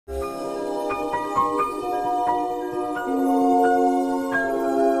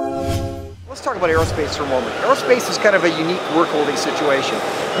let's talk about aerospace for a moment. Aerospace is kind of a unique work holding situation.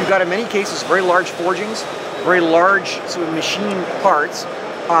 You've got in many cases very large forgings, very large sort of machine parts.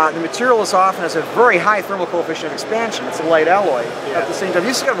 The material is often has a very high thermal coefficient of expansion. It's a light alloy. At the same time,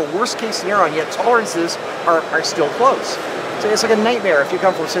 this is kind of a worst case scenario, and yet tolerances are still close. So it's like a nightmare if you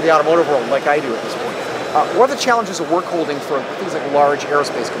come from, say, the automotive world, like I do at this point. What are the challenges of work holding for things like large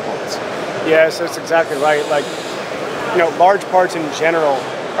aerospace components? Yes, that's exactly right. Like, you know, large parts in general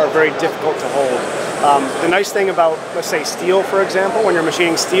are very difficult to hold. The nice thing about, let's say, steel, for example, when you're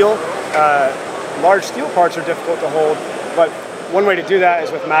machining steel, large steel parts are difficult to hold, but one way to do that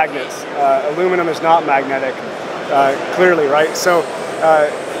is with magnets. Aluminum is not magnetic, clearly, right? So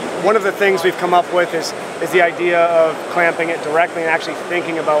one of the things we've come up with is the idea of clamping it directly and actually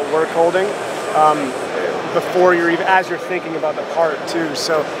thinking about work holding before you're even, as you're thinking about the part too.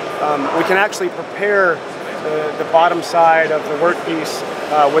 So we can actually prepare the bottom side of the workpiece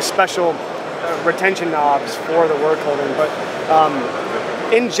with special retention knobs for the work holding.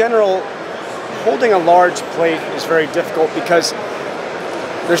 But in general, holding a large plate is very difficult because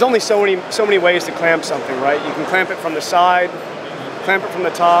there's only so many ways to clamp something, right? You can clamp it from the side, clamp it from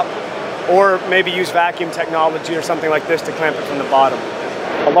the top, or maybe use vacuum technology or something like this to clamp it from the bottom.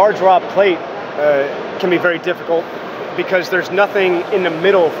 A large raw plate can be very difficult because there's nothing in the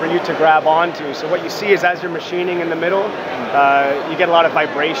middle for you to grab onto. So what you see is as you're machining in the middle, you get a lot of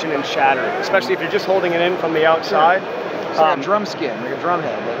vibration and shatter, especially if you're just holding it in from the outside. It's like a drum skin, like a drum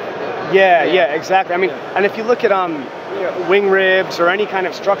head. Yeah, exactly. I mean, and if you look at you know, wing ribs or any kind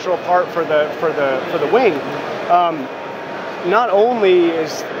of structural part for the wing, not only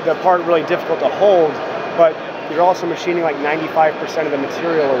is the part really difficult to hold, but you're also machining like 95% of the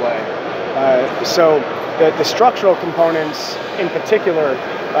material away. So the structural components in particular,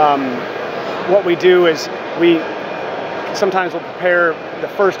 what we do is we sometimes will prepare the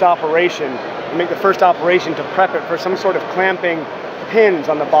first operation, and make the first operation to prep it for some sort of clamping pins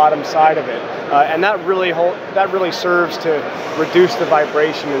on the bottom side of it, and that really serves to reduce the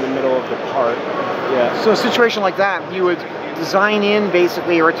vibration in the middle of the part. Yeah. So a situation like that, you would design in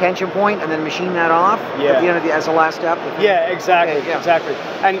basically a retention point and then machine that off at the end of as a last step. Yeah, exactly, exactly.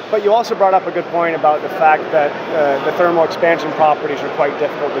 But you also brought up a good point about the fact that the thermal expansion properties are quite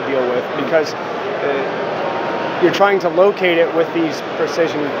difficult to deal with because you're trying to locate it with these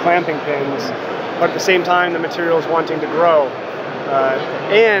precision clamping pins, but at the same time the material is wanting to grow.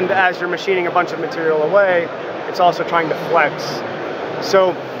 And as you're machining a bunch of material away, it's also trying to flex.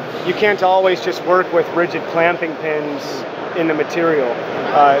 So you can't always just work with rigid clamping pins in the material.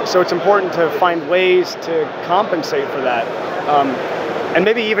 So it's important to find ways to compensate for that. And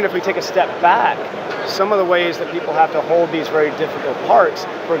maybe even if we take a step back, some of the ways that people have to hold these very difficult parts,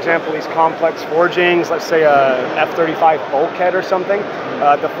 for example, these complex forgings, let's say a F-35 bulkhead or something,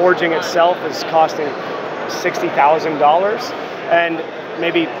 the forging itself is costing $60,000. And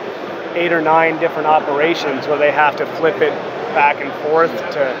maybe 8 or 9 different operations where they have to flip it back and forth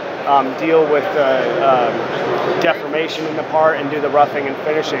to deal with deformation in the part and do the roughing and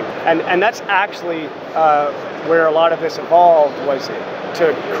finishing. And that's actually where a lot of this evolved, was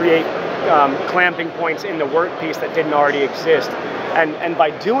to create clamping points in the workpiece that didn't already exist. And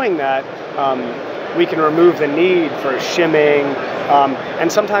by doing that, we can remove the need for shimming and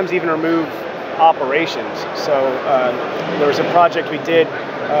sometimes even remove operations. So there was a project we did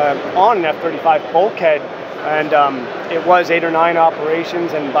on an F-35 bulkhead, and it was 8 or 9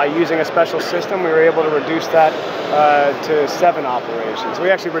 operations, and by using a special system we were able to reduce that to 7 operations. We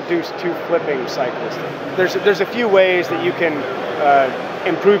actually reduced 2 flipping cycles. There's a few ways that you can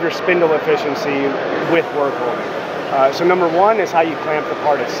improve your spindle efficiency with work holding. So number 1 is how you clamp the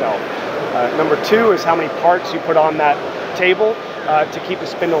part itself. Number 2 is how many parts you put on that table to keep the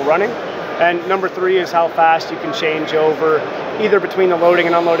spindle running. And number 3 is how fast you can change over, either between the loading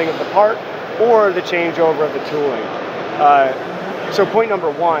and unloading of the part, or the changeover of the tooling. So point number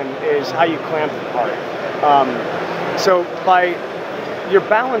 1 is how you clamp the part. So you're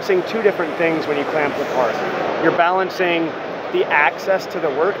balancing 2 different things when you clamp the part. You're balancing the access to the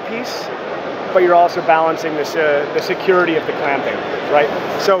workpiece, but you're also balancing the security of the clamping, right?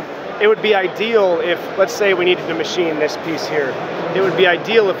 So it would be ideal if, let's say we needed to machine this piece here, it would be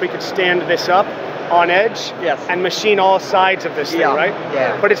ideal if we could stand this up on edge and machine all sides of this thing, right?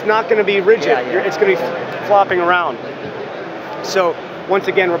 Yeah. But it's not going to be rigid. It's going to be flopping around. So once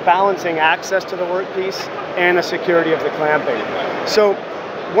again, we're balancing access to the workpiece and the security of the clamping. So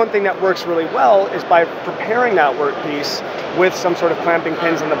one thing that works really well is by preparing that workpiece with some sort of clamping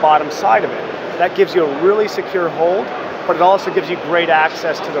pins on the bottom side of it. That gives you a really secure hold, but it also gives you great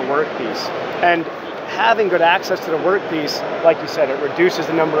access to the workpiece. And having good access to the workpiece, like you said, it reduces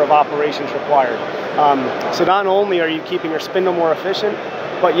the number of operations required. So not only are you keeping your spindle more efficient,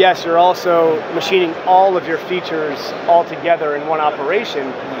 but yes, you're also machining all of your features all together in one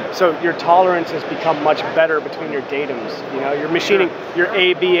operation. So your tolerances become much better between your datums. You know, you're machining your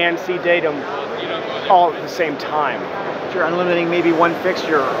A, B, and C datum all at the same time. You're unlimiting maybe one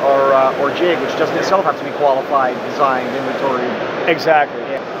fixture or jig, which doesn't itself have to be qualified, designed, inventory. Exactly.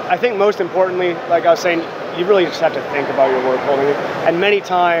 I think most importantly, like I was saying, you really just have to think about your work holding. And many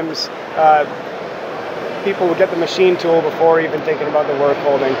times, people will get the machine tool before even thinking about the work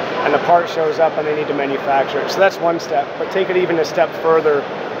holding, and the part shows up and they need to manufacture it. So that's one step, but take it even a step further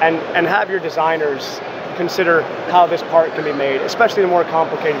and have your designers consider how this part can be made, especially the more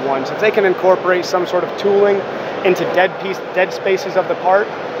complicated ones. If they can incorporate some sort of tooling into dead spaces of the part,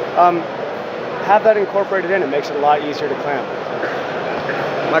 have that incorporated in. It makes it a lot easier to clamp.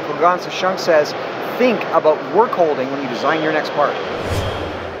 Michael Gaunce of SCHUNK says, think about work holding when you design your next part.